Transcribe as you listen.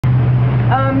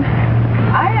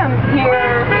I am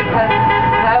here because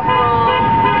several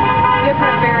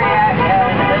different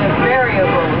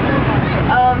variables.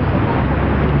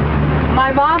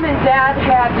 My mom and dad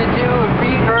had to do a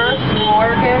reverse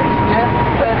mortgage just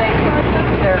so they could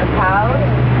keep their house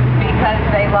because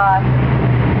they lost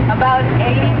about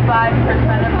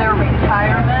 85% of their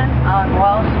retirement on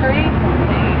Wall Street.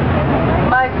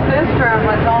 My sister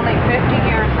was only 50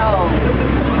 years old.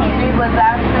 She was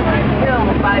actually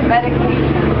killed by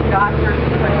medications doctors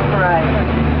prescribed.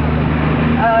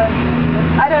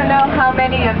 I don't know how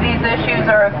many of these issues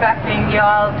are affecting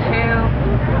y'all too.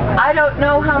 I don't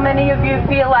know how many of you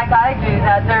feel like I do,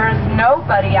 that there's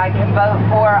nobody I can vote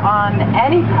for on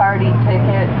any party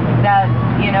ticket that,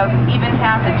 you know, even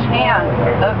has a chance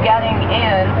of getting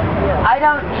in. I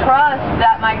don't trust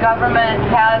that my government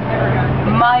has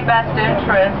my best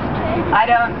interest. I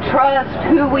don't trust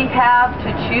who we have to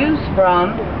choose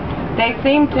from. They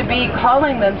seem to be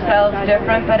calling themselves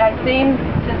different, but I seem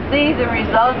to see the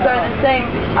results are the same.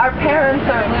 Our parents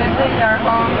are losing their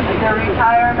homes, their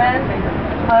retirement.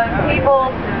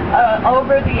 People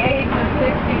over the age of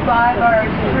 65 are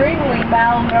extremely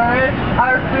malnourished.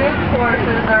 Our food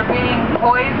sources are being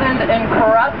poisoned and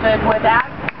corrupted with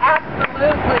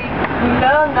absolutely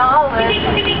no knowledge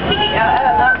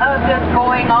of what's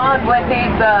going on with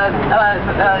these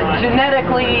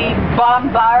genetically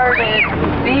bombarded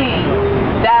seeds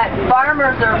that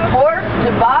farmers are forced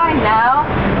to buy now,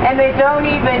 and they don't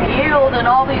even yield, and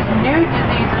all these new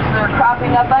diseases are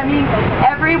cropping up. I mean,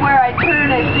 everywhere I turn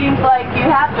it seems like you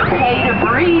have to pay to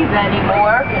breathe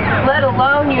anymore, let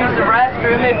alone use the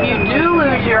restroom. If you do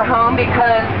lose your home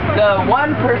because the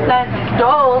 1%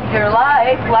 stole your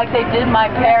life, like they did my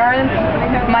parents,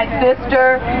 my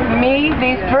sister, me,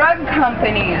 these drug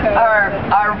companies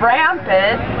are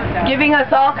rampant, giving us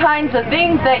all kinds of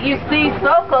things that you see.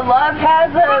 Sokolov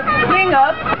has a thing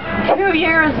up 2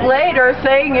 years later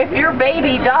saying if your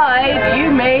baby died, you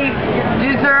may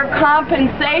deserve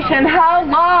compensation. How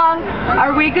long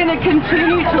are we going to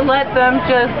continue to let them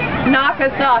just knock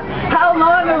us off? How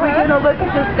long are we going to look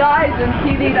at the skies and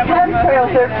see these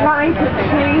chemtrails? They're trying to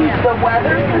change the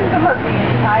weather system of the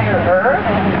entire Earth.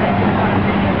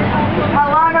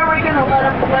 How long are we going to let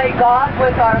them play God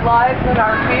with our lives and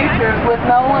our futures with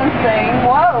no one saying,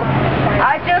 whoa?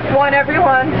 I just want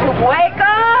everyone to wake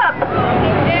up!